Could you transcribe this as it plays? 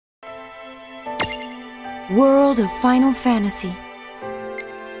World of Final Fantasy.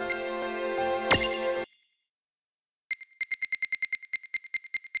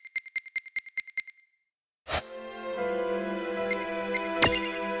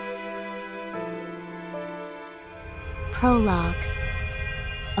 Prologue.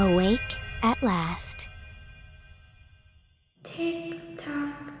 Awake at last. Tick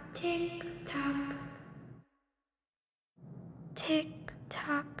tock, tick tock. Tick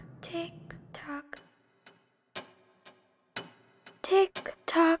tock, tick tock. Tick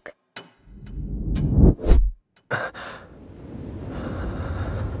tock.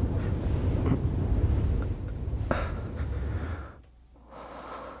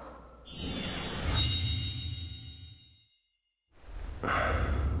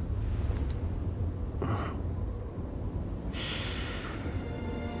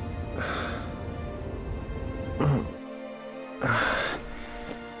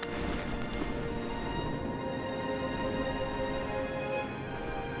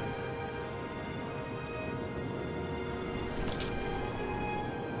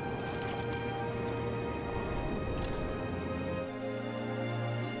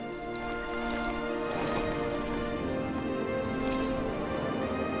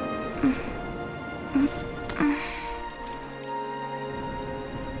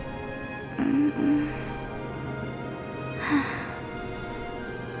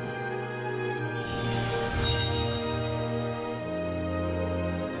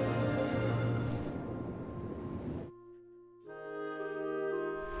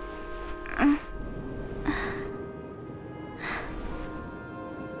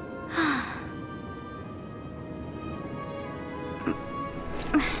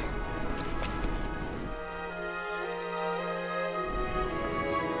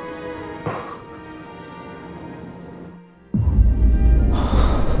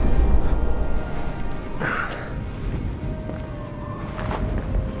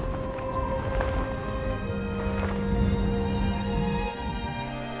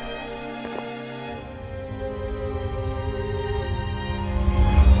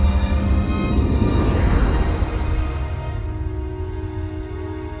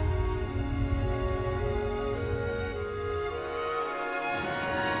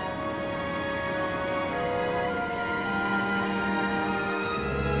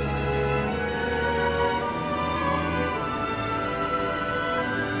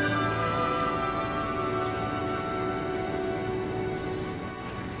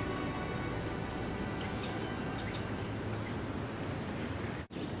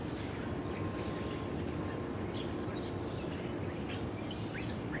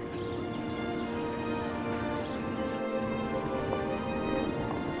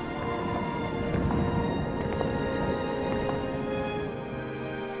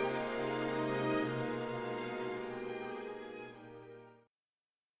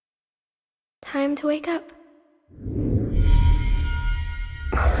 Time to wake up.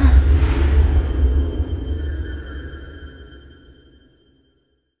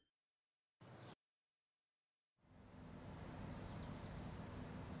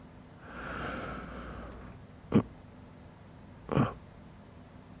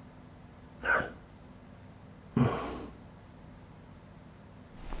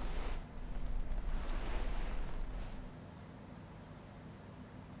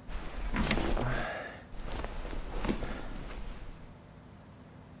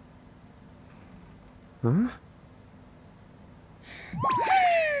 Huh?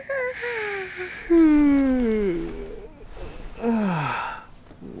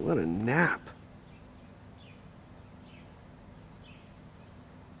 What a nap.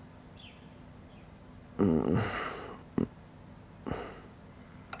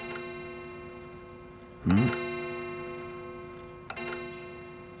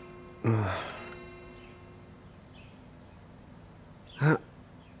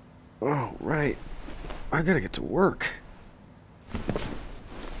 Oh, right. I gotta get to work.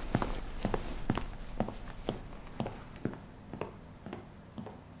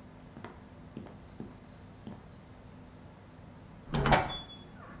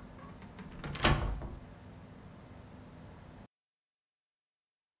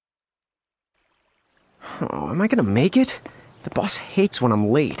 Oh, am I gonna make it? The boss hates when I'm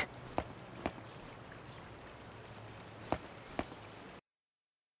late.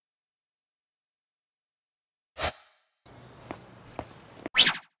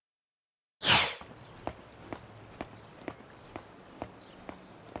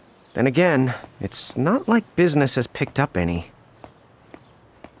 Then again, it's not like business has picked up any.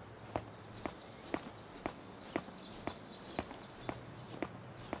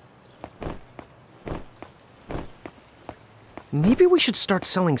 Maybe we should start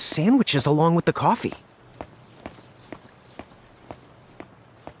selling sandwiches along with the coffee.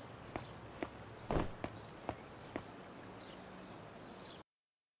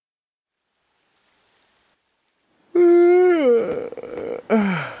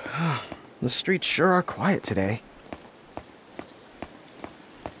 The streets sure are quiet today.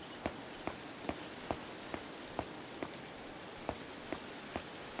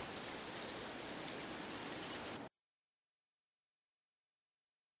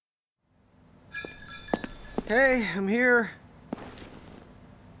 Hey, I'm here.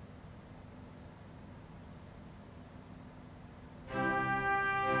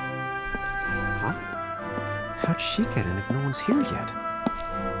 Huh? How'd she get in if no one's here yet?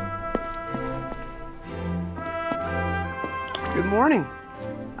 Good morning.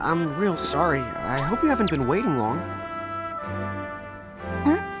 I'm real sorry. I hope you haven't been waiting long.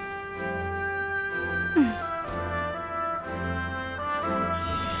 Huh?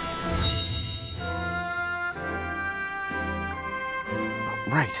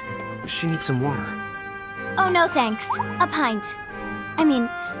 Right. She needs some water. Oh, no thanks. A pint. I mean,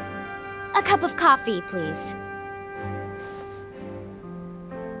 a cup of coffee, please.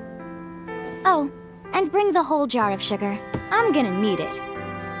 Oh, and bring the whole jar of sugar. I'm gonna need it.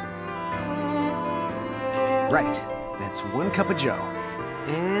 Right. That's 1 cup of joe.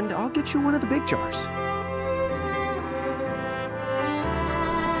 And I'll get you one of the big jars.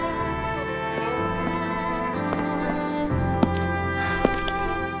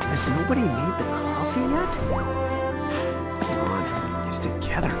 Has nobody made the coffee yet? Come on, get it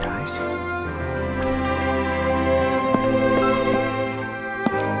together, guys.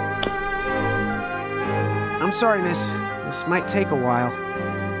 I'm sorry, miss. This might take a while.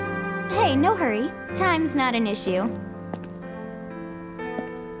 Hey, no hurry. Time's not an issue.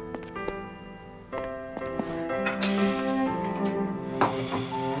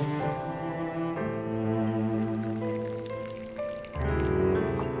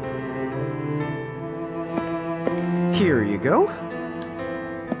 Here you go.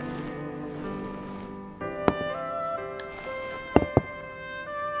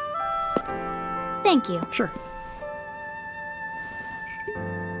 Thank you. Sure.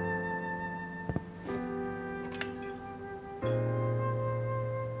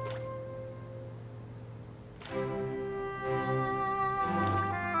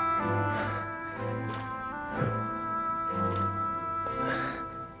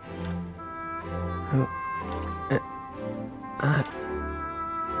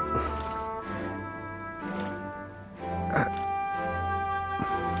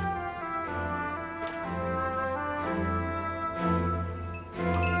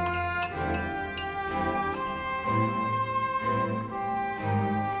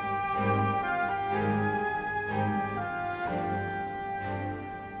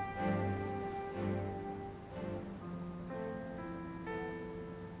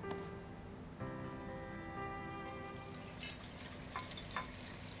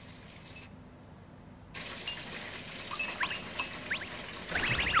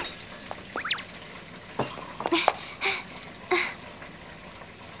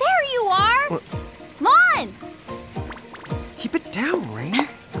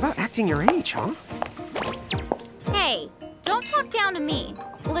 Acting your age, huh? Hey, don't talk down to me.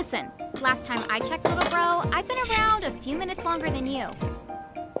 Listen, last time I checked, little bro, I've been around a few minutes longer than you.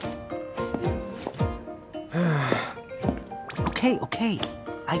 Okay.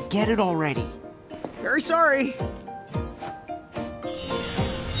 I get it already. Very sorry.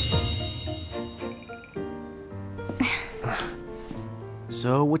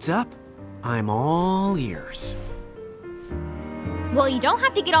 So, what's up? I'm all ears. Well, you don't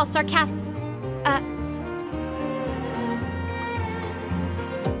have to get all sarcastic.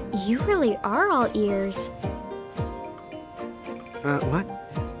 You really are all ears. What?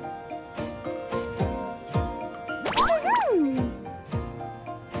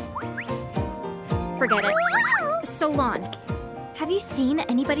 Forget it. So, Lon, have you seen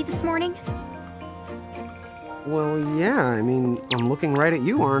anybody this morning? Well, yeah, I mean, I'm looking right at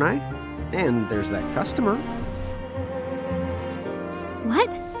you, aren't I? And there's that customer. What?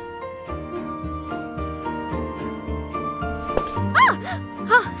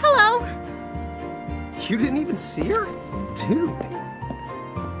 Hello! You didn't even see her? Dude.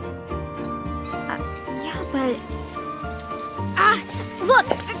 Yeah, but... look!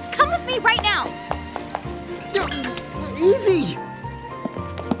 Come with me right now! Easy!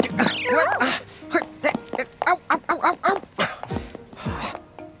 Ow.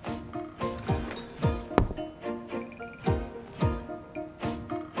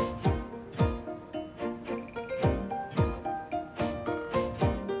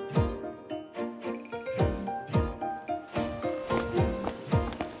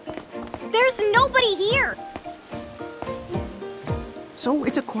 stay here. So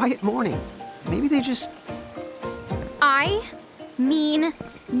it's a quiet morning. Maybe they just... I mean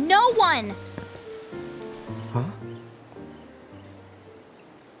no one. Huh?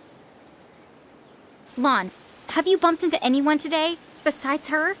 Lon, have you bumped into anyone today besides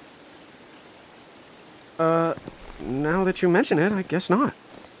her? Now that you mention it, I guess not.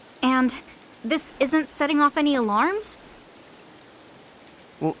 And this isn't setting off any alarms?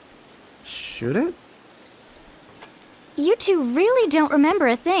 Well, should it? You two really don't remember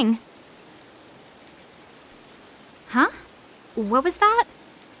a thing. Huh? What was that?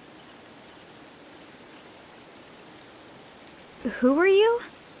 Who are you?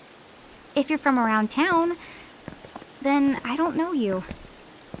 If you're from around town, then I don't know you.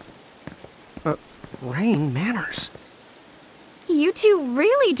 Rain manners. You two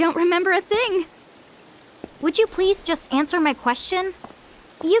really don't remember a thing. Would you please just answer my question?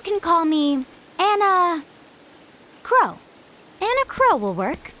 You can call me Anna Crow. Anna Crow will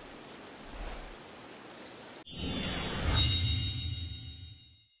work.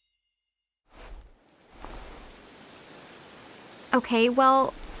 Okay,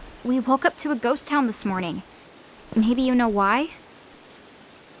 well, we woke up to a ghost town this morning. Maybe you know why?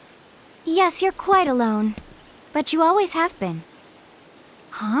 Yes, you're quite alone. But you always have been.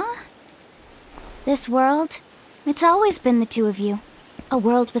 Huh? This world, it's always been the two of you. A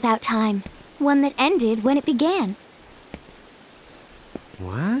world without time. One that ended when it began.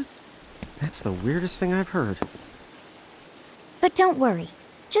 What? That's the weirdest thing I've heard. But don't worry.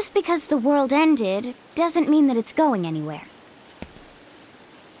 Just because the world ended doesn't mean that it's going anywhere.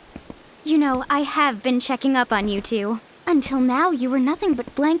 You know, I have been checking up on you two. Until now, you were nothing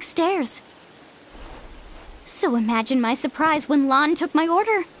but blank stares. So imagine my surprise when Lon took my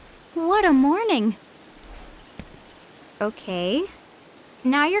order. What a morning. Okay.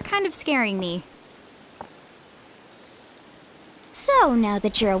 Now you're kind of scaring me. So, now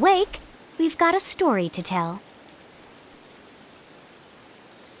that you're awake, we've got a story to tell.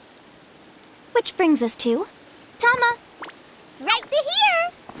 Which brings us to... Tama! Right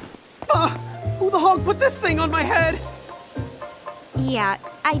here! Who the hog put this thing on my head? Yeah,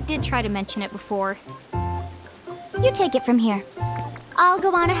 I did try to mention it before. You take it from here. I'll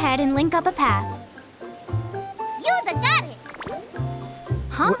go on ahead and link up a path. You that got it!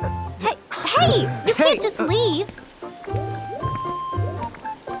 Huh? Hey, you can't just leave.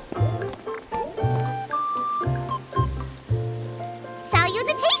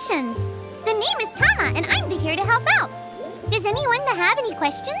 Salutations! The name is Tama, and I'm here to help out. Does anyone have any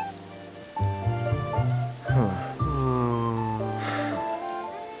questions?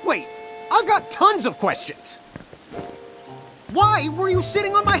 Wait, I've got tons of questions. Why were you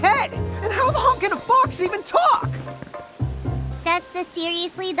sitting on my head? And how the hell can a fox even talk? That's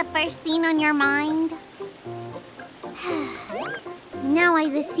seriously the first thing on your mind? Now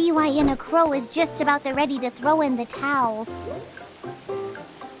I see why Anna Crow is just about ready to throw in the towel.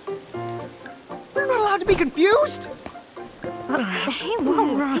 We're not allowed to be confused? Hey,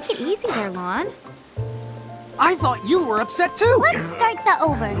 whoa, take it easy there, Lon. I thought you were upset too. Let's start the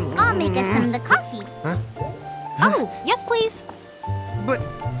over. I'll make us some of the coffee. Oh, yes, please. But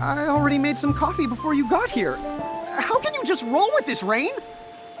I already made some coffee before you got here. How can you just roll with this, Rain?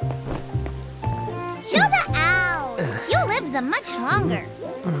 Chill the owls. You live the much longer.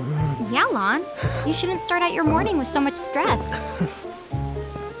 Yeah, Lon. You shouldn't start out your morning with so much stress.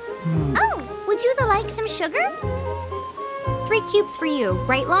 Oh, would you like some sugar? 3 cubes for you,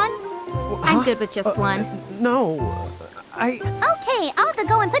 right, Lon? I'm good with just one. No, Okay, I'll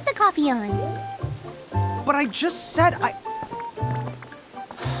go and put the coffee on. But I just said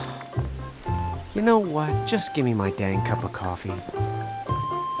You know what? Just give me my dang cup of coffee.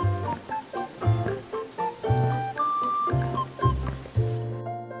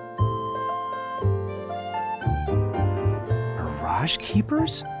 Mirage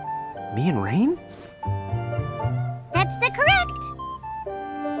Keepers? Me and Rain? That's correct.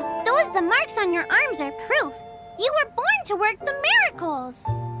 The marks on your arms are proof. You were born to work the miracles.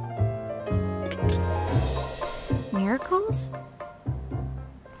 Miracles?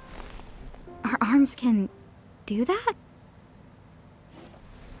 Our arms can do that?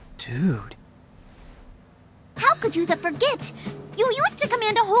 Dude. How could you forget? You used to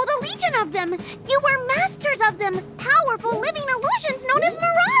command a whole legion of them. You were masters of them. Powerful living illusions known as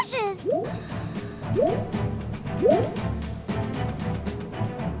mirages.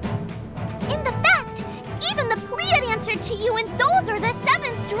 In the fact, even the Pleiad answered to you, and those are the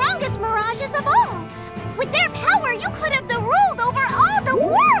 7 strongest mirages of all. With their power, you could have ruled over all the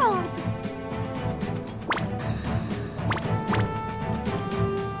world.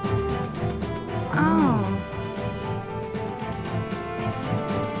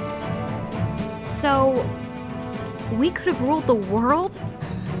 So, we could have ruled the world?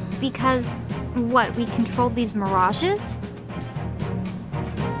 Because, what, we controlled these mirages?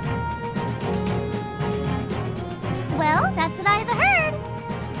 Well, that's what I've heard.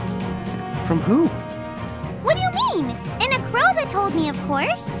 From who? What do you mean? In a crow that told me, of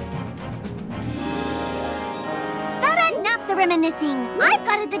course. But enough the reminiscing. I've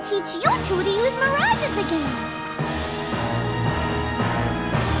got to teach you two to use mirages again.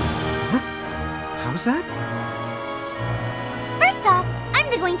 Huh? How's that? First off, I'm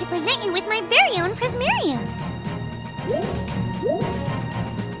going to present you with my very own Prismarium.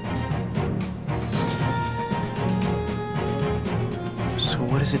 So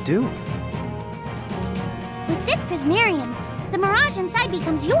what does it do? With this Prismarium, the mirage inside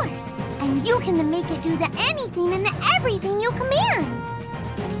becomes yours, and you can then make it do the anything and the everything you command.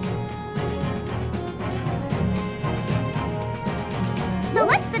 So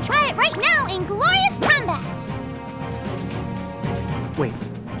let's try it right now in glorious combat. Wait,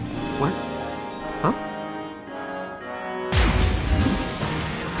 what? Huh?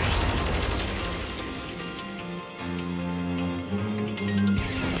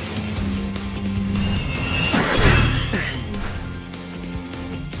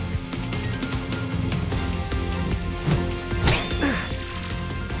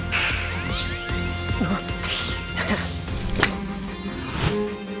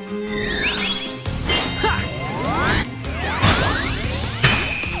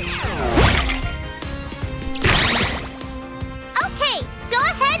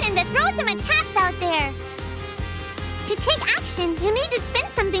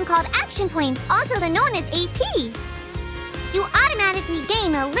 Points, also known as AP. You automatically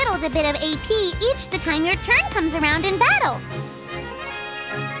gain a little bit of AP each the time your turn comes around in battle.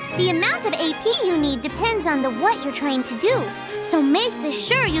 The amount of AP you need depends on what you're trying to do, so make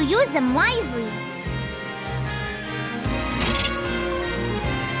sure you use them wisely.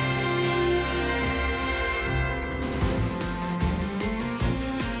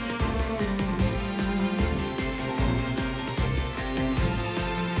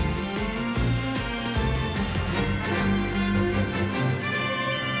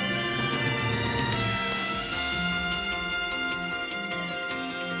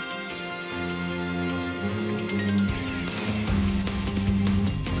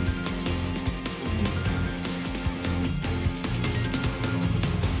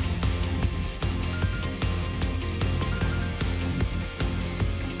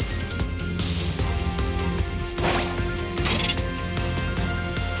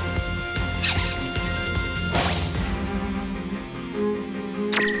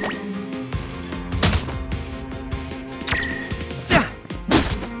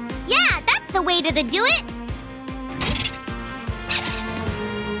 To do it?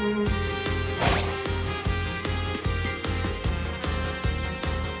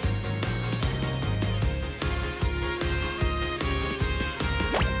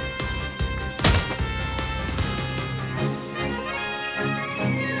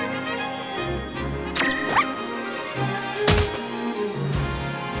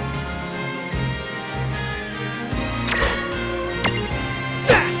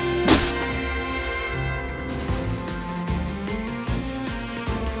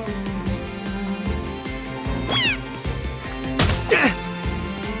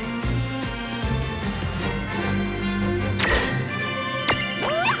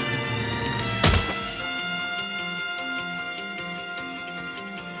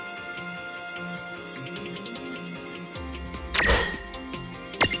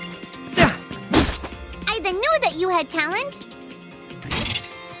 You had talent?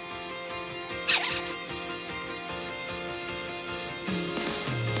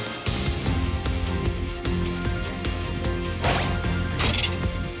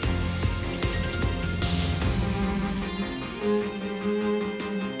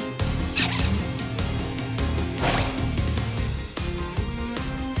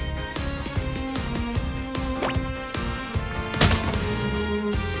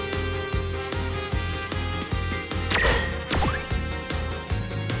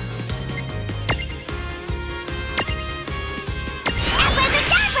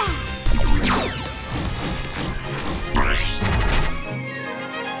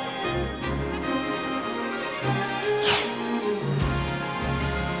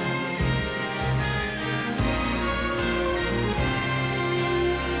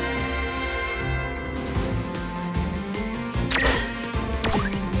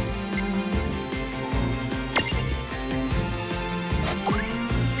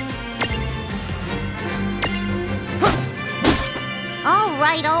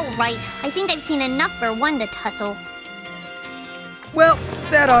 right, all right. I think I've seen enough for one to tussle. Well,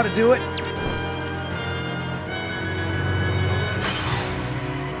 that ought to do it.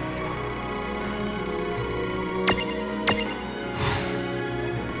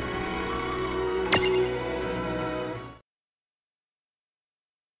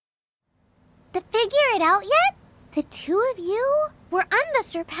 To figure it out yet? The two of you were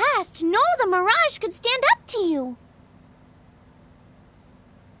unsurpassed. No, the Mirage could stand up to you.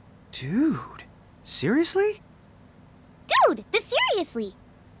 Dude, seriously? Dude, seriously.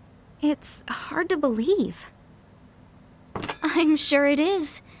 It's hard to believe. I'm sure it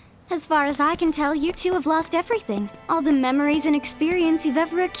is. As far as I can tell, you two have lost everything. All the memories and experience you've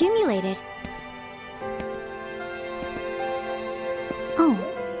ever accumulated. Oh,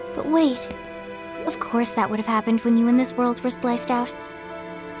 but wait. Of course that would have happened when you and this world were spliced out.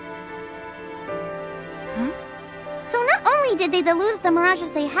 Huh? So not only did they lose the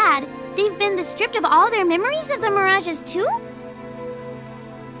Mirages they had, they've been stripped of all their memories of the Mirages too?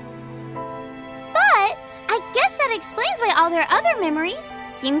 But I guess that explains why all their other memories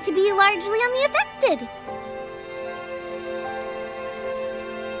seem to be largely unaffected.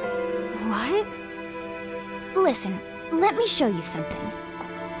 What? Listen, let me show you something.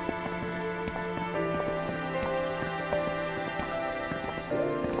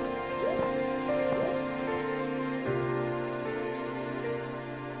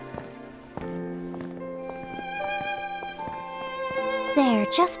 There,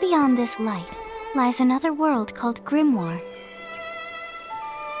 just beyond this light, lies another world called Grimoire.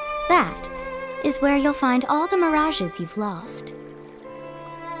 That is where you'll find all the Mirages you've lost.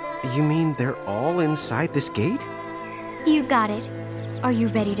 You mean they're all inside this gate? You got it. Are you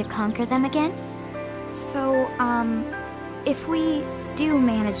ready to conquer them again? So, if we do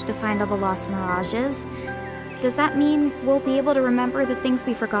manage to find all the lost Mirages, does that mean we'll be able to remember the things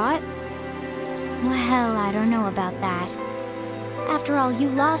we forgot? Well, I don't know about that. After all, you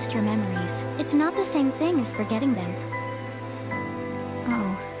lost your memories. It's not the same thing as forgetting them.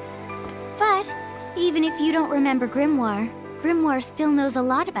 Oh. But even if you don't remember Grimoire, Grimoire still knows a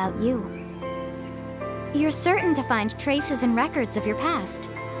lot about you. You're certain to find traces and records of your past.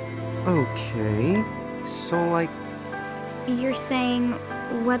 Okay, so like... You're saying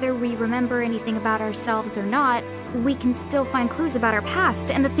whether we remember anything about ourselves or not, we can still find clues about our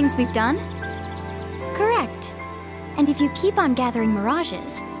past and the things we've done? Correct. And if you keep on gathering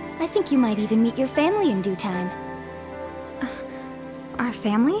Mirages, I think you might even meet your family in due time. Our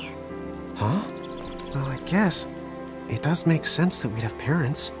family? Huh? Well, I guess it does make sense that we'd have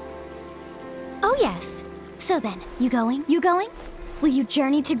parents. Oh yes. So then, you going? You going? Will you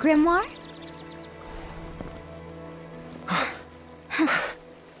journey to Grimoire?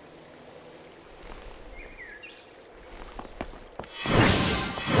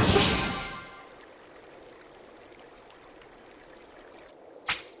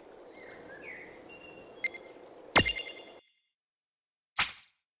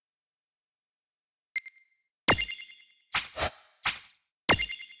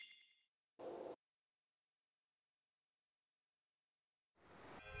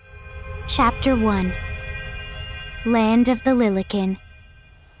 Chapter 1. Land of the Lilican.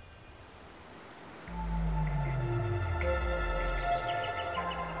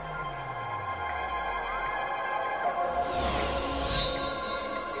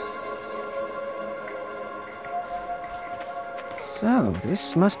 So,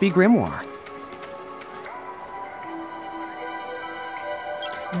 this must be Grimoire.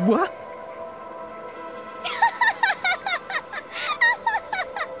 What?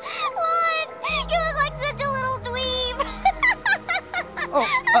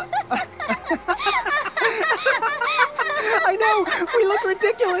 I know! We look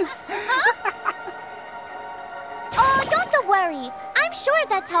ridiculous! Oh, don't worry. I'm sure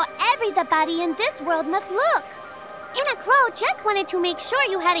that's how everybody in this world must look. Inna Crow just wanted to make sure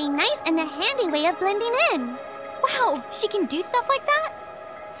you had a nice and a handy way of blending in. Wow, she can do stuff like that?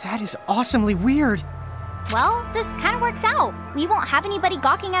 That is awesomely weird. Well, this kind of works out. We won't have anybody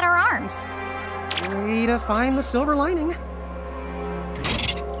gawking at our arms. Way to find the silver lining.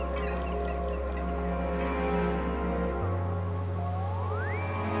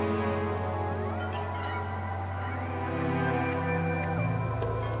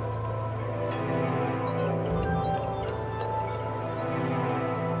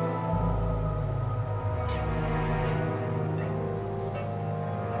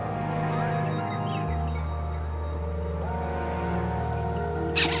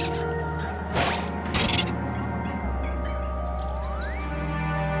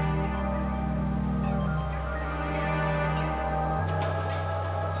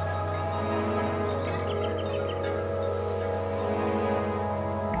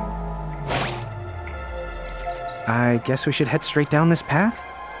 I guess we should head straight down this path?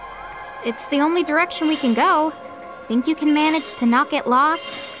 It's the only direction we can go. Think you can manage to not get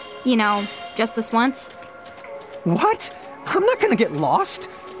lost? You know, just this once? What? I'm not gonna get lost.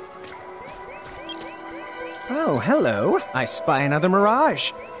 Oh, hello. I spy another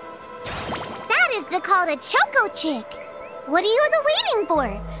mirage. That is the call to Choco Chick. What are you waiting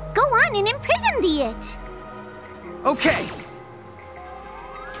for? Go on and imprison the it. Okay.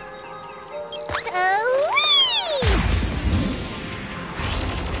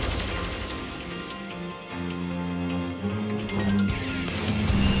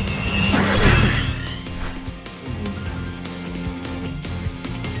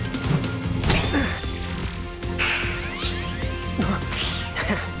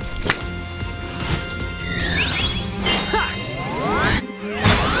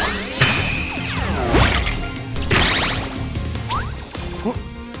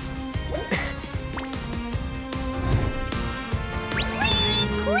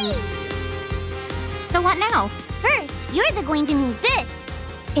 So what now? First, you're going to need this.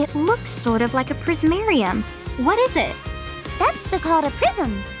 It looks sort of like a prismarium. What is it? That's the call to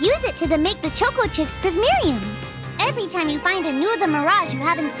Prism. Use it to make the Choco Chick's Prismarium. Every time you find a new The Mirage you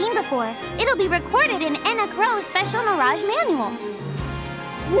haven't seen before, it'll be recorded in Enna Crow's special Mirage manual.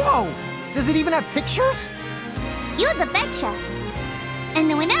 Whoa! Does it even have pictures? You the betcha. And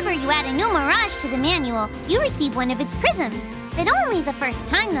then whenever you add a new Mirage to the manual, you receive one of its prisms, but only the first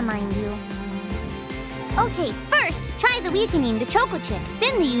time, mind you. Okay, first, try the weakening to Choco Chick,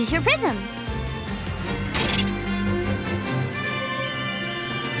 then the use your prism.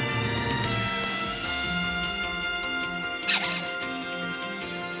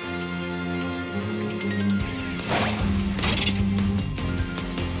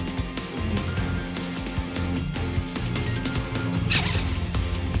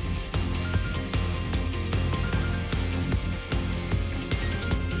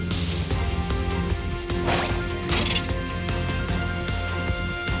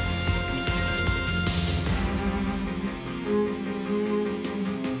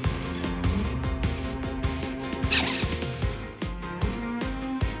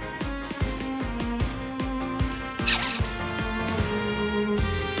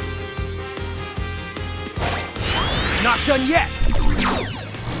 Not done yet!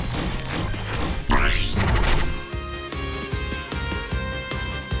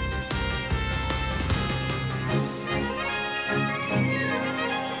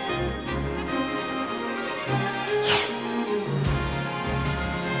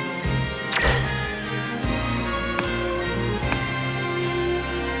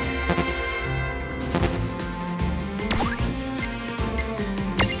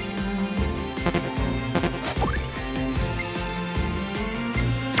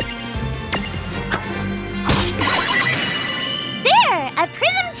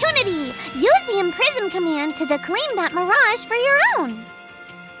 Command to claim that Mirage for your own.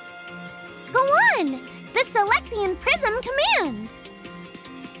 Go on! The Select the Imprism command!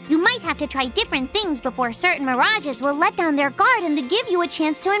 You might have to try different things before certain Mirages will let down their guard and give you a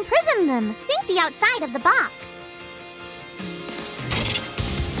chance to imprison them. Think the outside of the box.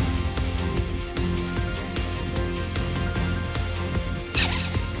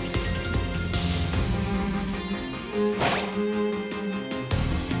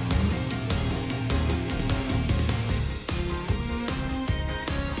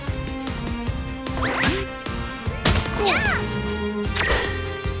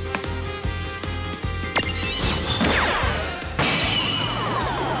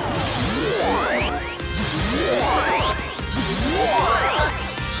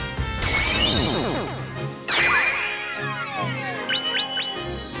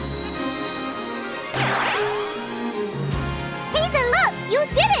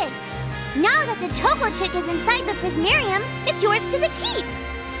 Choco Chick is inside the Prismarium. It's yours to the keep.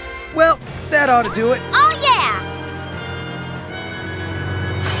 Well, that ought to do it. Oh, yeah!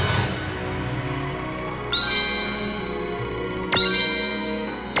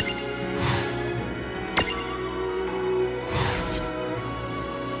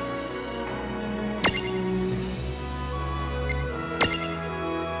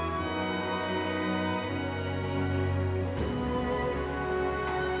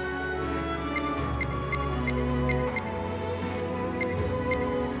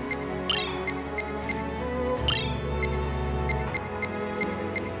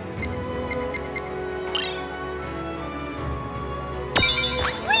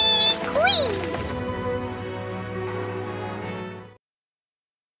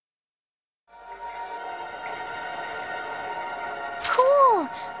 Wow!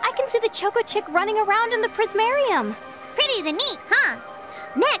 I can see the Choco Chick running around in the Prismarium. Pretty the neat, huh?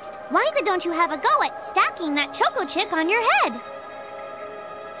 Next, why don't you have a go at stacking that Choco Chick on your head?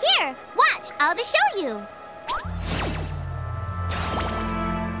 Here, watch, I'll just show you.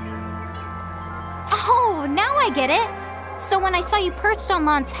 Oh, now I get it. So when I saw you perched on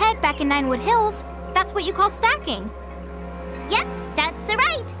Lon's head back in Ninewood Hills, that's what you call stacking. Yep, that's the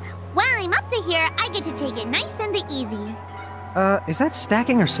right. While I'm up to here, I get to take it nice and easy. Is that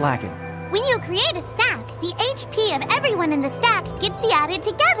stacking or slacking? When you create a stack, the HP of everyone in the stack gets added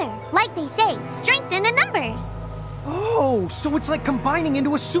together. Like they say, strength in the numbers. Oh, so it's like combining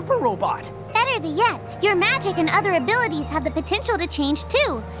into a super robot. Better yet, your magic and other abilities have the potential to change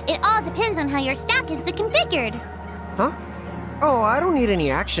too. It all depends on how your stack is configured. Huh? Oh, I don't need any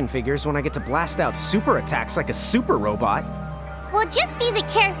action figures when I get to blast out super attacks like a super robot. Well, just be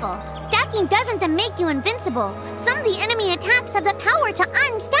careful. Stacking doesn't make you invincible. Some of the enemy attacks have the power to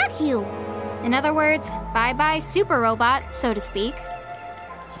unstack you. In other words, bye-bye super robot, so to speak.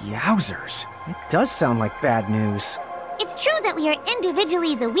 Yowzers. It does sound like bad news. It's true that we are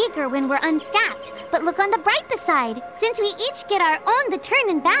individually the weaker when we're unstacked, but look on the brighter side. Since we each get our own turn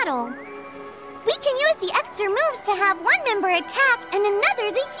in battle, we can use the extra moves to have one member attack and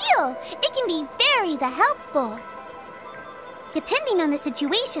another heal. It can be very helpful. Depending on the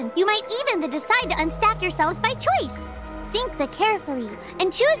situation, you might even decide to unstack yourselves by choice. Think carefully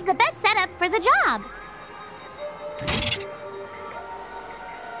and choose the best setup for the job.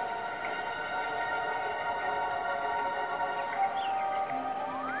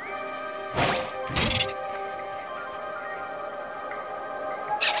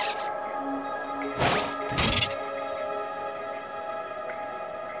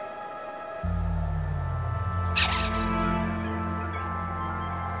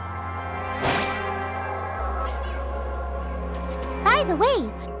 By the way,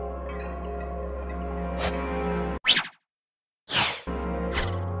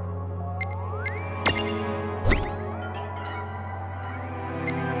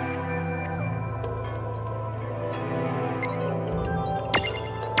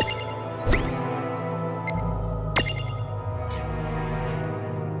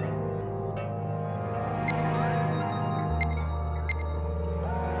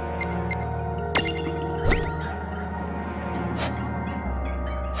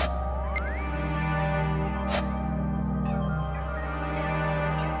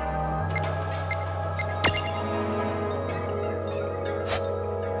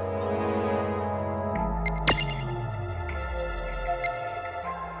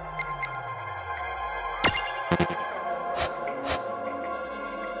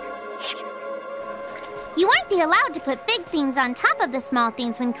 you aren't allowed to put big things on top of the small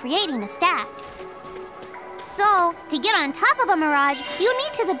things when creating a stack. So, to get on top of a mirage, you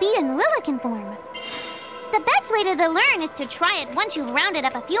need to be in Lilican form. The best way to learn is to try it once you've rounded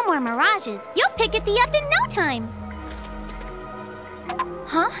up a few more mirages. You'll pick it up in no time.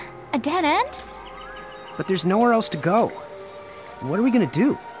 Huh? A dead end? But there's nowhere else to go. What are we gonna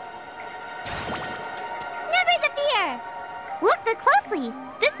do? Never the fear! Look closely.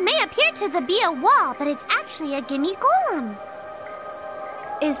 This may appear to be a wall, but it's actually a gimme golem.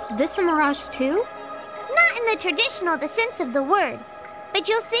 Is this a mirage too? Not in the traditional sense of the word, but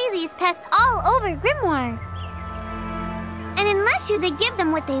you'll see these pests all over Grimoire. And unless you give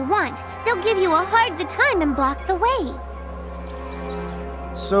them what they want, they'll give you a hard time and block the way.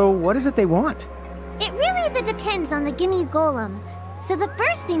 So what is it they want? It really depends on the gimme golem. So the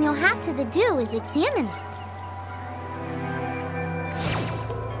first thing you'll have to do is examine it.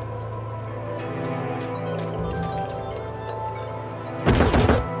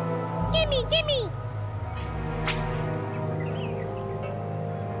 Gimme!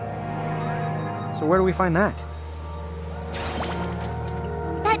 So where do we find that?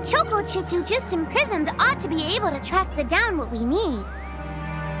 That Choco Chick you just imprisoned ought to be able to track down what we need.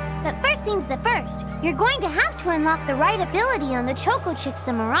 But first things first, you're going to have to unlock the right ability on the Choco Chick's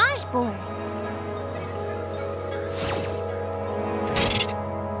Mirage board.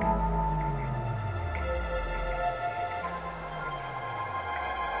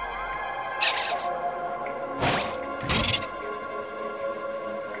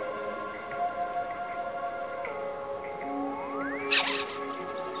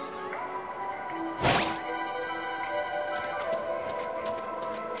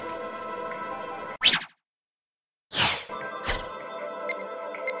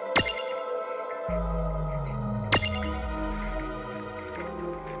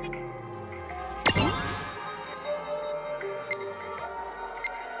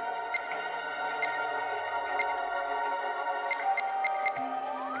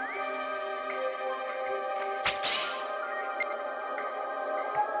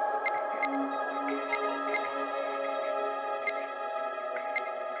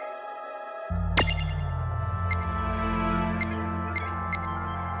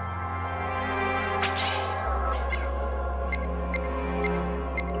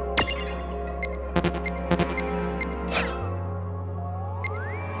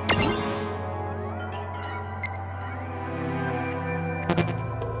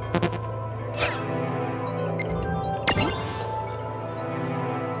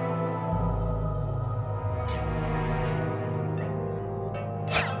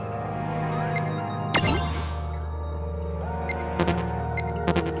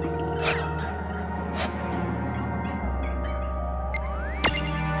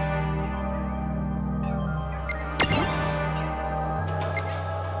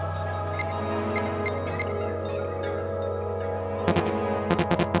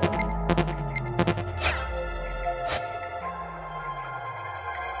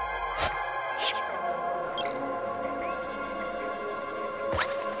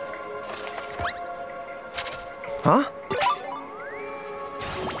 Huh?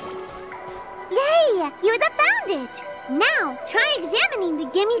 Yay! You found it! Now, try examining the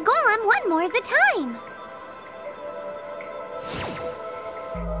Gimme Golem one more at a time.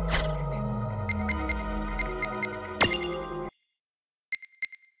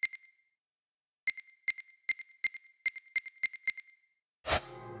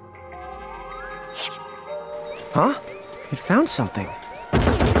 Huh? It found something.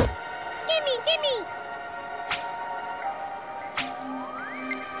 Gimme, gimme!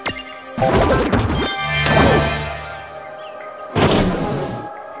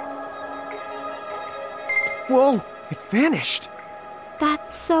 Whoa! It vanished!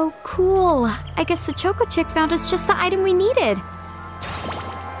 That's so cool. I guess the Choco Chick found us just the item we needed.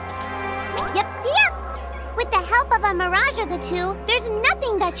 Yep. With the help of a Mirage or the two, there's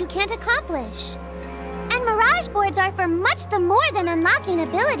nothing that you can't accomplish. And Mirage boards are for much the more than unlocking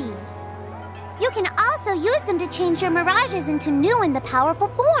abilities. You can also use them to change your Mirages into new and the powerful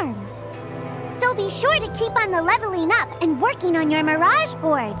forms. So be sure to keep on the leveling up and working on your Mirage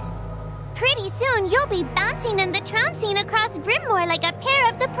boards. Pretty soon, you'll be bouncing and the trouncing across Brimmore like a pair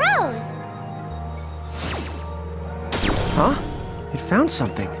of the pros. Huh? It found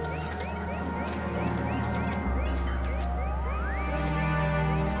something.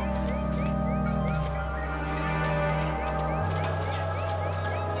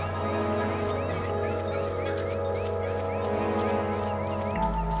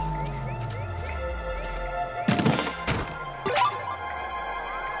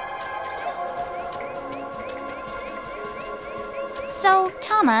 So,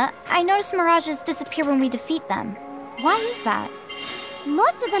 Tama, I noticed Mirages disappear when we defeat them. Why is that?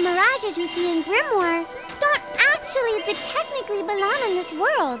 Most of the Mirages you see in Brimmore don't actually technically belong in this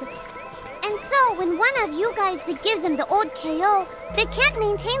world. And so, when one of you guys gives them the old KO, they can't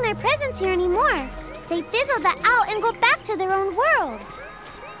maintain their presence here anymore. They fizzle that out and go back to their own worlds.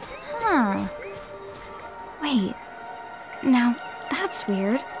 Huh. Wait. Now, that's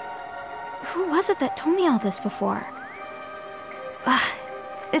weird. Who was it that told me all this before?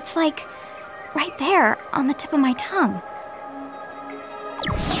 It's like right there on the tip of my tongue.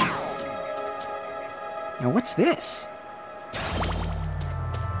 Now what's this?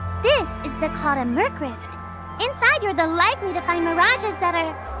 This is called a Merc Rift. Inside, you're likely to find Mirages that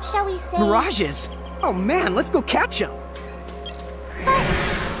are, shall we say... Mirages? Oh man, let's go catch them!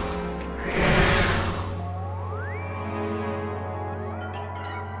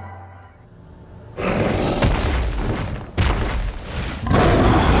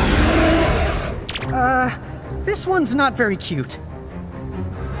 This one's not very cute.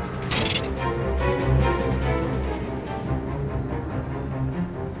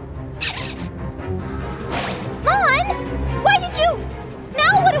 Mom! Why did you...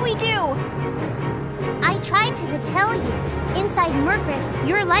 Now what do we do? I tried to tell you. Inside Merc Rifts,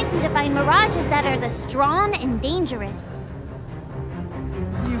 you're likely to find Mirages that are the strong and dangerous.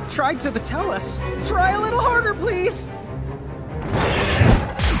 You tried to tell us. Try a little harder, please!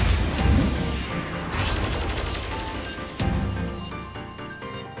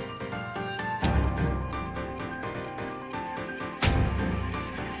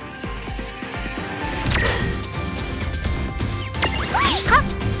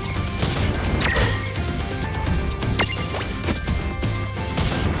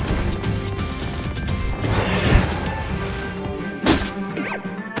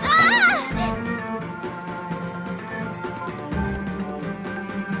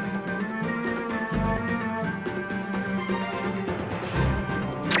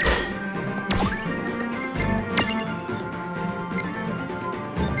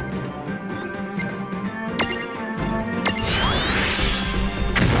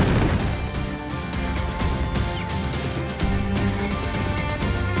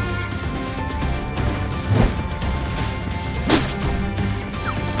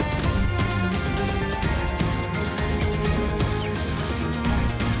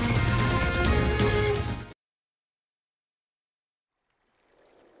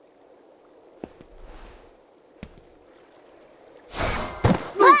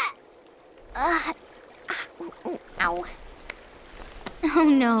 Ow. Oh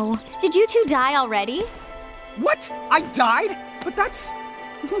no. Did you two die already? What? I died? But that's...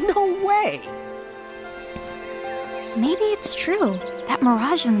 no way! Maybe it's true. That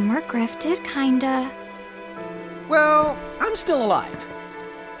Mirage in the Merc Rift did kinda... Well, I'm still alive.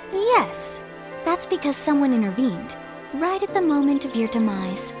 Yes. That's because someone intervened, right at the moment of your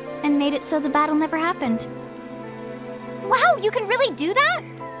demise, and made it so the battle never happened. Wow, you can really do that?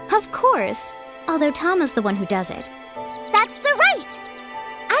 Of course. Although Tama's the one who does it. That's the right!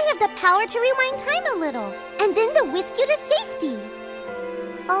 I have the power to rewind time a little, and then they'll whisk you to safety.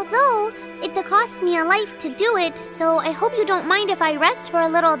 Although, it costs me a life to do it, so I hope you don't mind if I rest for a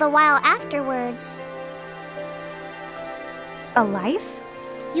little the while afterwards. A life?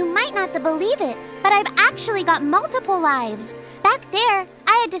 You might not believe it, but I've actually got multiple lives. Back there,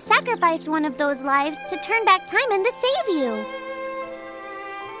 I had to sacrifice one of those lives to turn back time and to save you.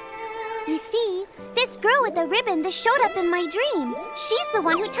 You see, this girl with the ribbon that showed up in my dreams, she's the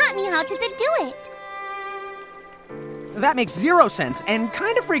one who taught me how to do it. That makes 0 sense and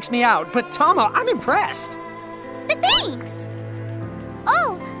kind of freaks me out, but Tama, I'm impressed. Thanks!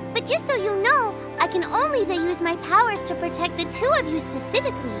 Oh, but just so you know, I can only use my powers to protect the two of you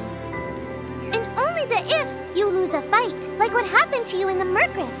specifically. And only if you lose a fight, like what happened to you in the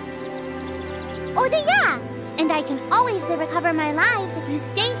Mercrift. Oh, yeah! And I can always recover my lives if you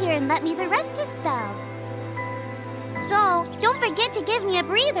stay here and let me rest a spell. So, don't forget to give me a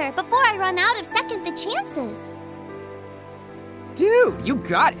breather before I run out of second the chances. Dude, you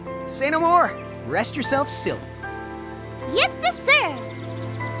got it. Say no more. Rest yourself silly. Yes, sir!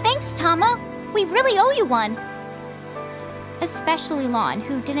 Thanks, Tama. We really owe you one. Especially Lon,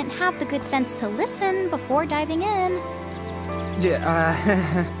 who didn't have the good sense to listen before diving in.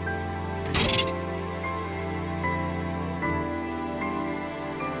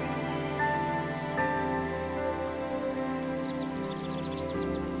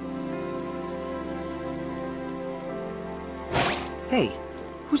 Hey,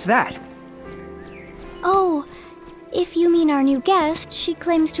 who's that? Oh, if you mean our new guest, she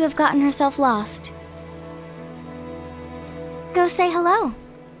claims to have gotten herself lost. Go say hello.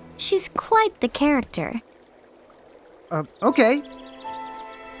 She's quite the character. Okay.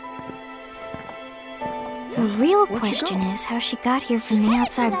 The real Where'd she question go? is how she got here from the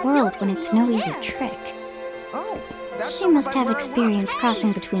outside world when it's no easy trick. Oh, that's She over must by have where I work. experience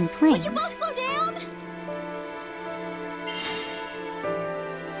crossing between planes. Slow down.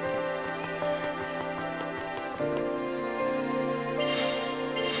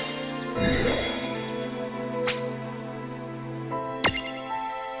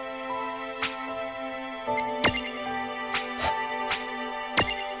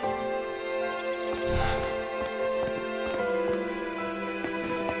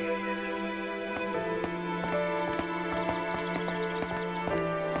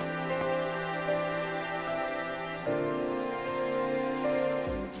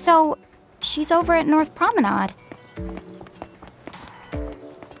 So, she's over at North Promenade.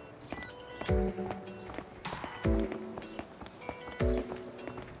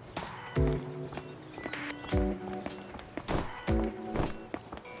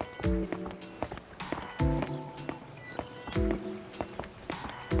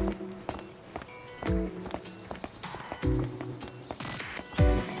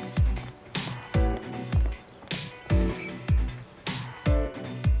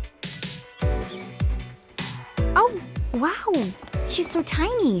 Wow, she's so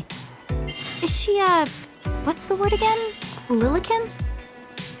tiny. Is she, what's the word again? Lilican?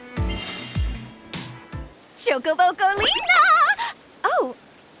 Chocobocolina! Oh.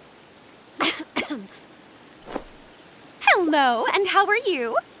 Hello, and how are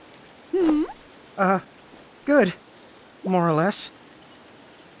you? Good. More or less.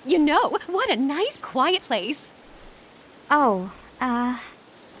 You know, what a nice, quiet place. Oh,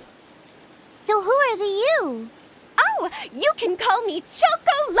 So who are the you? Oh, you can call me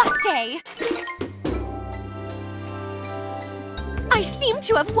Choco Latte. I seem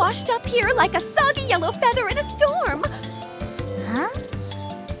to have washed up here like a soggy yellow feather in a storm. huh?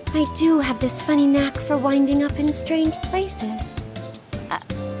 I do have this funny knack for winding up in strange places.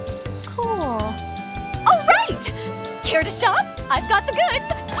 Cool. All right! Care to shop? I've got the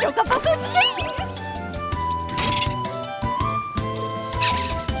goods. Chocoboco-ching!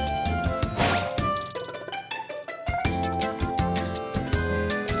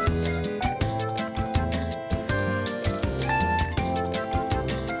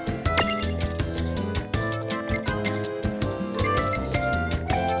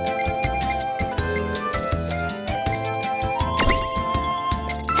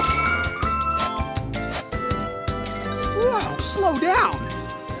 Whoa, slow down.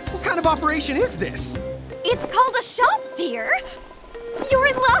 What kind of operation is this? It's called a shop, dear. You're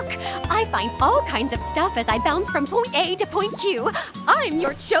in luck. I find all kinds of stuff as I bounce from point A to point Q. I'm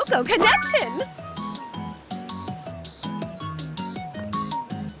your Choco connection.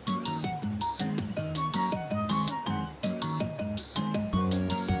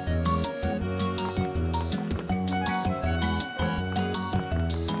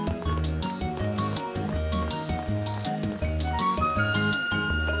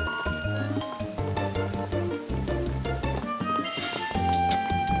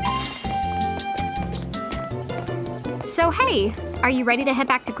 So hey, are you ready to head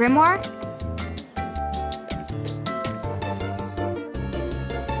back to Grimoire?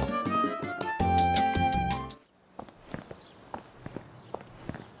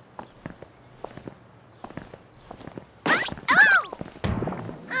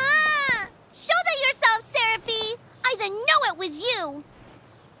 Shoulder yourself, Seraphy! I didn't know it was you!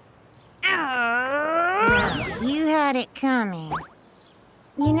 You had it coming.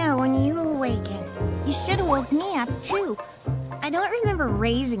 You know, when you awakened, you should have woke me up, too. I don't remember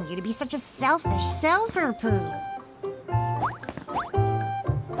raising you to be such a selfish self-poo.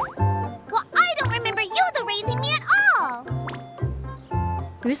 Well, I don't remember you raising me at all!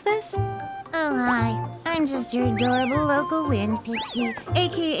 Who's this? Oh, hi. I'm just your adorable local wind pixie,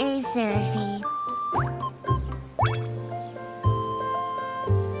 aka Seraphy.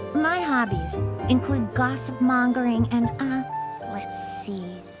 My hobbies include gossip mongering and, let's see.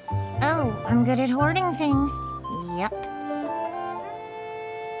 Oh, I'm good at hoarding things. Yep.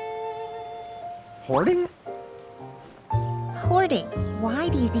 Hoarding? Hoarding? Why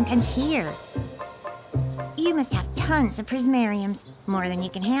do you think I'm here? You must have tons of prismariums. More than you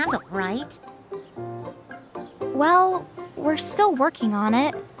can handle, right? Well, we're still working on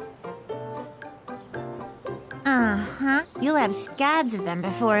it. Uh-huh. You'll have scads of them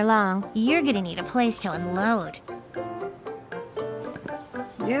before long. You're gonna need a place to unload.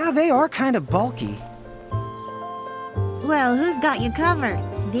 Yeah, they are kind of bulky. Well, who's got you covered?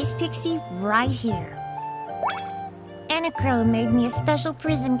 This pixie right here. Anachrome made me a special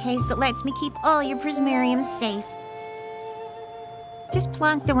prism case that lets me keep all your prismariums safe. Just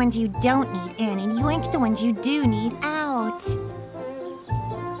plonk the ones you don't need in and yoink the ones you do need out.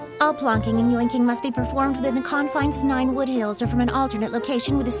 All plonking and yoinking must be performed within the confines of 9 Wood Hills or from an alternate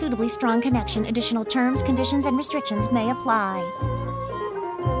location with a suitably strong connection. Additional terms, conditions, and restrictions may apply.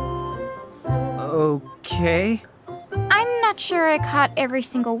 Okay. I'm not sure I caught every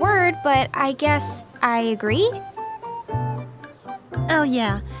single word, but I guess I agree. Oh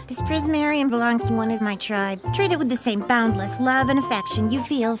yeah, this prismarium belongs to one of my tribe. Treat it with the same boundless love and affection you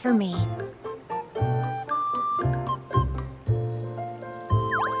feel for me.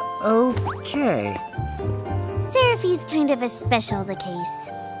 Okay. Seraphy's kind of a special case.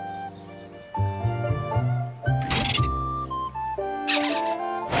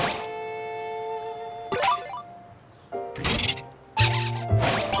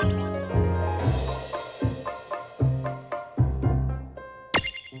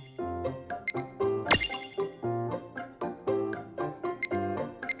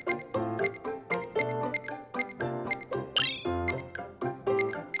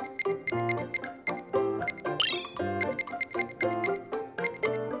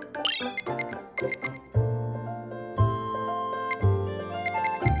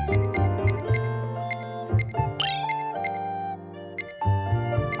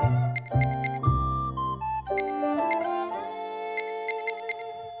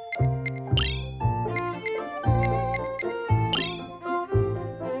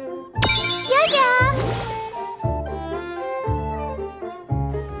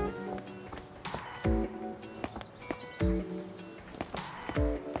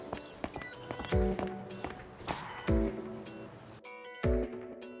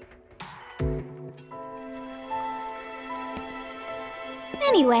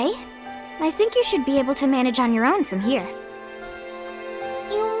 Anyway, I think you should be able to manage on your own from here.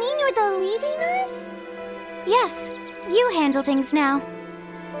 You mean you're the leaving us? Yes, you handle things now.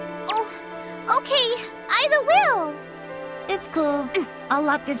 Oh, okay, I will. It's cool. I'll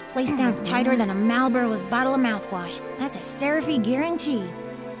lock this place down tighter than a Marlboro's bottle of mouthwash. That's a Seraphy guarantee.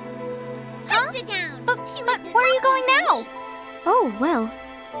 Huh? Sit down. Where are you going now? Oh, well,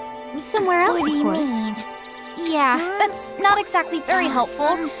 somewhere else, What do of you course. mean? Yeah, that's not exactly very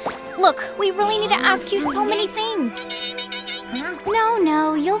helpful. Look, we really need to ask you so many things.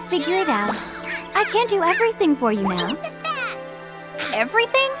 No, you'll figure it out. I can't do everything for you now.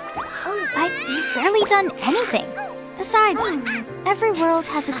 Everything? You've barely done anything. Besides, every world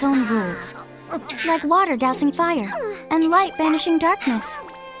has its own rules. Like water dousing fire, and light banishing darkness.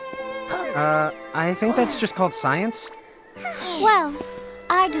 I think that's just called science. Well,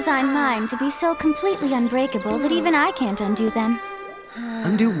 I designed mine to be so completely unbreakable that even I can't undo them.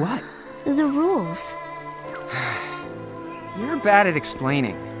 Undo what? The rules. You're bad at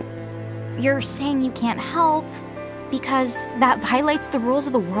explaining. You're saying you can't help because that violates the rules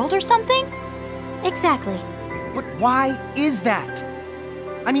of the world or something? Exactly. But why is that?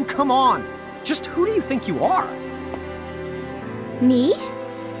 I mean, come on. Just who do you think you are? Me?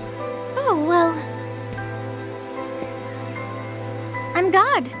 Oh, well... I'm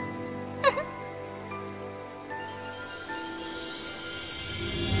God.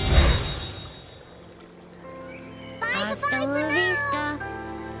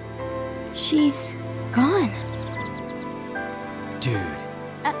 She's gone. Dude.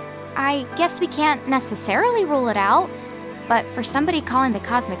 I guess we can't necessarily rule it out, but for somebody calling the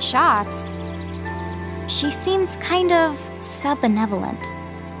cosmic shots, she seems kind of sub-benevolent.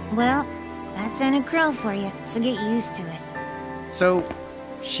 Well, that's Anna Crow for you, so get used to it. So,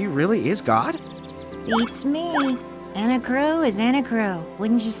 she really is God? Beats me. Anna Crow is Anna Crow,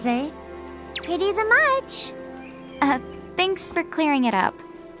 wouldn't you say? Pretty the much. Thanks for clearing it up.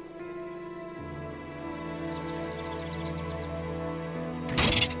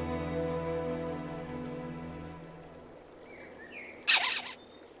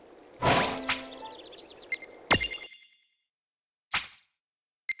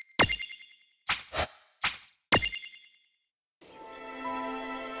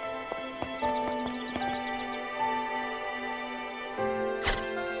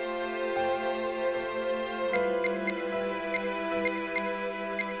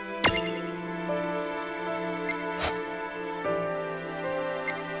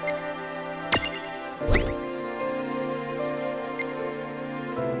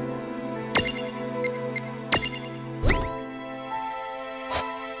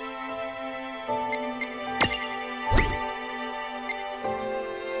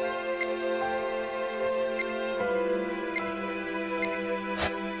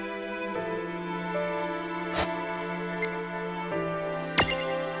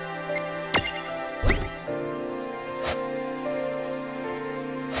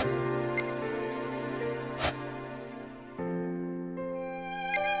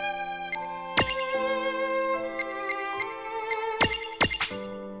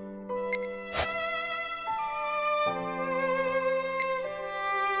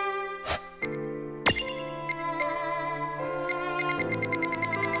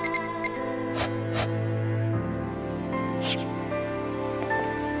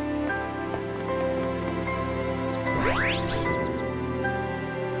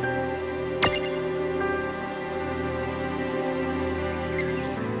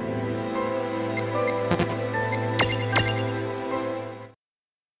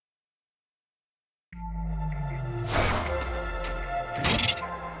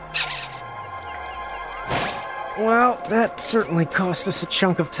 Well, that certainly cost us a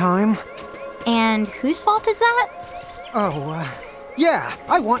chunk of time. And whose fault is that? Oh, yeah,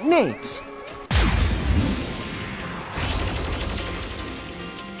 I want names.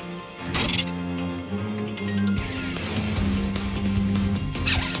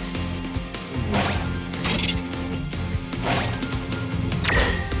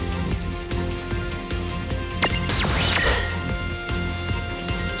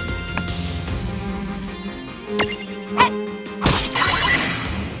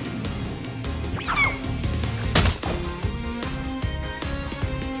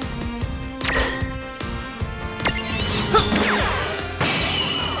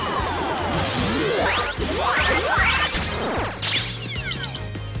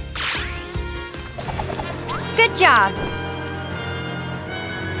 Good job.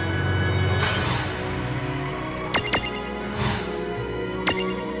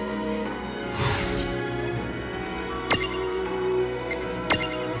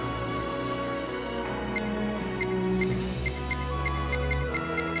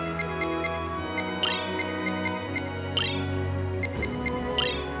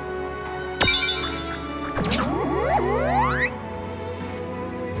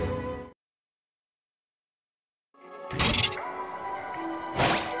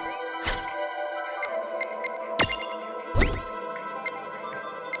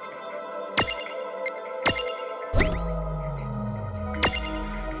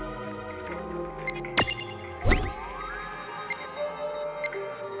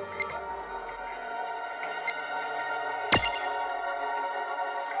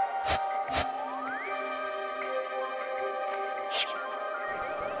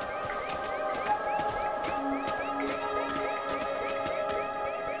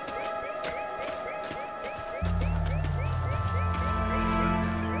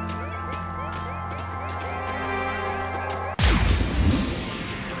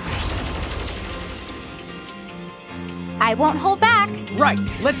 I won't hold back. Right,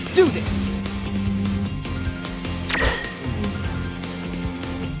 let's do this!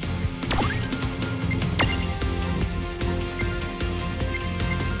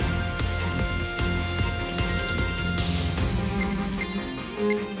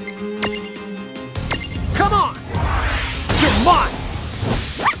 Come on! You're mine!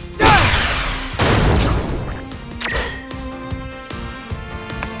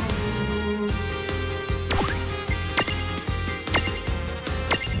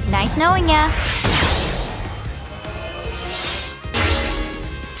 Nice knowing ya.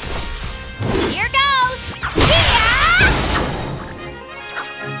 Here goes! Yeah!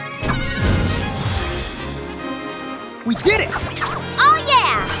 We did it! Oh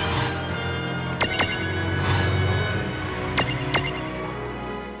yeah!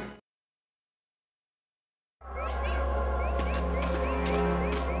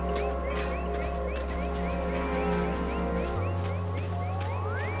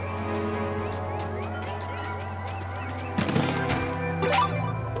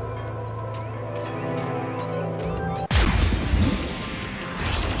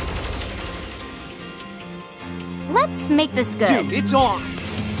 Let's make this good. Dude, it's on!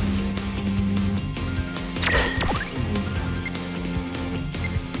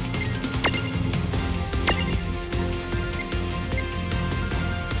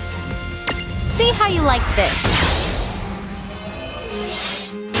 See how you like this.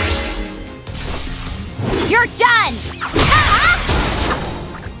 You're done!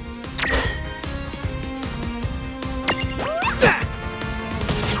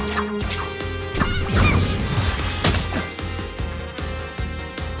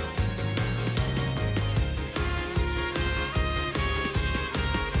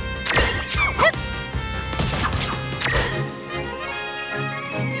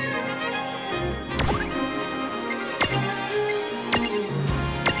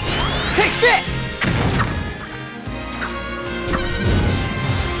 Take this!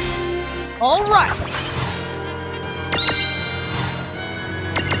 All right!